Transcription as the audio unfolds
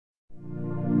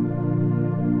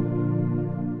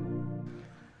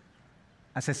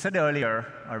As I said earlier,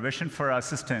 our vision for our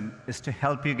assistant is to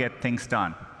help you get things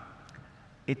done.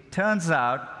 It turns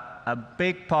out a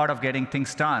big part of getting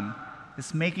things done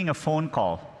is making a phone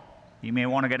call. You may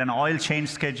want to get an oil change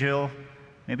schedule,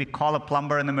 maybe call a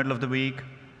plumber in the middle of the week,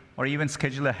 or even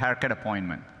schedule a haircut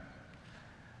appointment.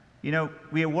 You know,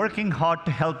 we are working hard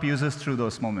to help users through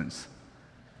those moments.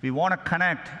 We want to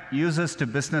connect users to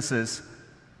businesses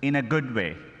in a good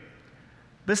way.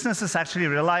 Businesses actually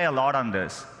rely a lot on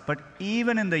this, but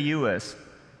even in the US,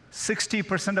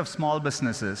 60% of small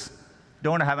businesses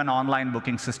don't have an online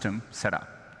booking system set up.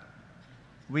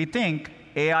 We think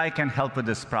AI can help with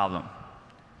this problem.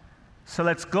 So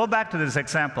let's go back to this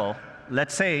example.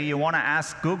 Let's say you want to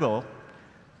ask Google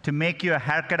to make you a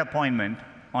haircut appointment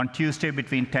on Tuesday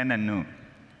between 10 and noon.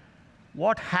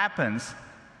 What happens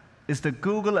is the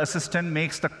Google Assistant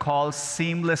makes the call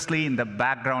seamlessly in the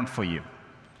background for you.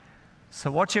 So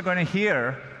what you're going to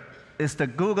hear is the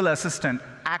Google Assistant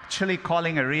actually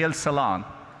calling a real salon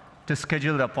to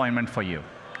schedule the appointment for you.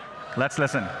 Let's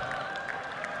listen.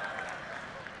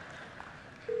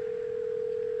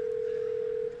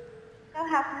 So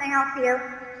how can I help you?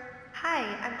 Hi,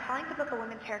 I'm calling to book a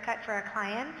women's haircut for a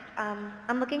client.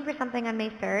 I'm looking for something on May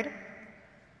 3rd.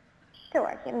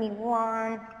 Sure, give me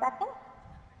 1 second.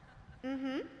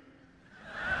 Mm-hmm.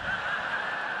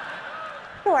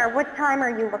 Sure, what time are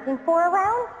you looking for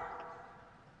around?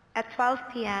 At 12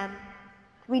 p.m.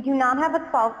 We do not have a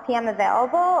 12 p.m.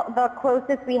 available. The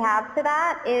closest we have to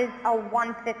that is a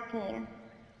 1:15.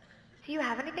 Do you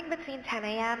have anything between 10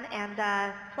 a.m.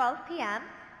 and 12 p.m.?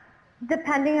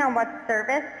 Depending on what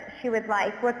service she would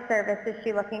like. What service is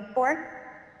she looking for?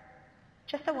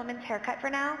 Just a woman's haircut for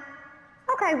now.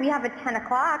 Okay, we have a 10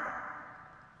 o'clock.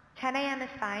 10 a.m. is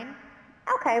fine.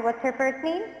 Okay, what's her first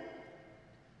name?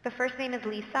 The first name is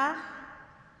Lisa.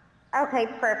 Okay,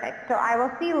 perfect. So I will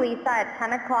see Lisa at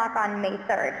 10 o'clock on May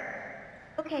 3rd.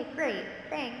 Okay, great.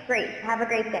 Thanks. Great. Have a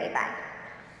great day. Bye.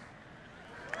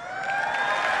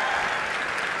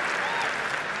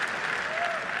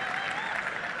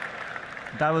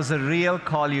 That was a real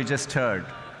call you just heard.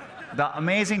 The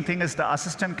amazing thing is the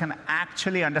assistant can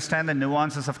actually understand the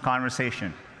nuances of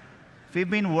conversation. We've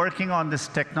been working on this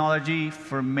technology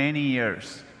for many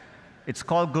years. It's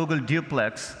called Google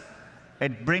Duplex.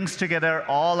 It brings together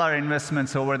all our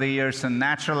investments over the years in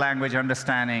natural language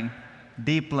understanding,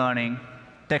 deep learning,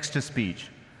 text-to-speech.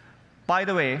 By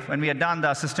the way, when we are done,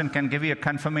 the assistant can give you a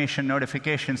confirmation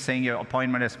notification saying your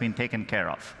appointment has been taken care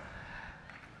of.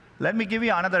 Let me give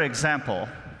you another example.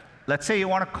 Let's say you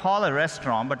want to call a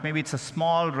restaurant, but maybe it's a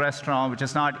small restaurant which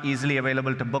is not easily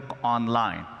available to book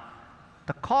online.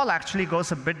 The call actually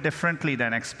goes a bit differently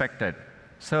than expected.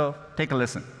 So take a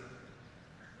listen.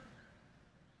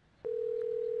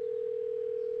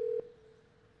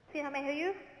 See how may I help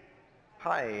you?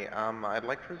 Hi, I'd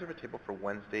like to reserve a table for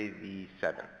Wednesday the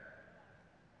 7th.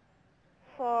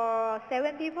 For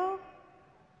 7 people?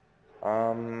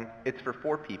 It's for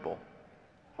 4 people.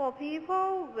 4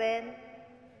 people? When?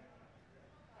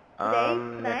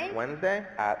 Next Wednesday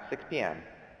at 6 p.m.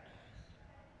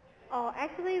 Oh,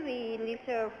 actually we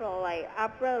reserve for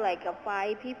after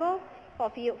 5 people. For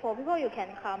 4 people you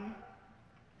can come.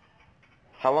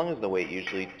 How long is the wait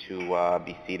usually to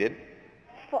be seated?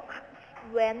 For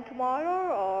when,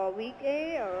 tomorrow or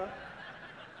weekday or?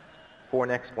 For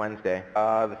next Wednesday,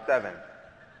 the 7th.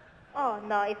 Oh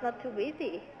no, it's not too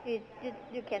busy.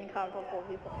 You can come for 4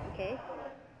 people, okay?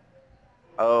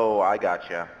 Oh, I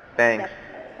gotcha. Thanks.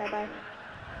 Yep. Bye-bye.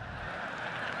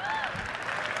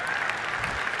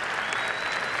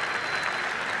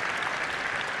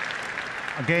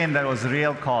 Again, that was a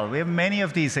real call. We have many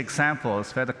of these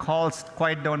examples where the calls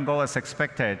quite don't go as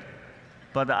expected,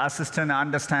 but the assistant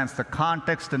understands the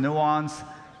context, the nuance.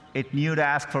 It knew to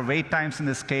ask for wait times in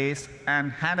this case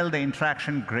and handle the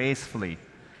interaction gracefully.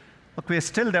 Look, we're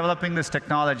still developing this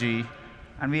technology,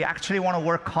 and we actually want to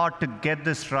work hard to get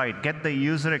this right, get the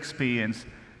user experience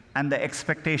and the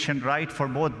expectation right for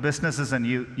both businesses and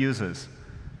users.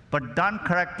 But done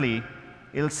correctly,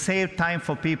 it'll save time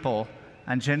for people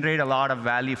and generate a lot of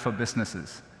value for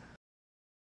businesses.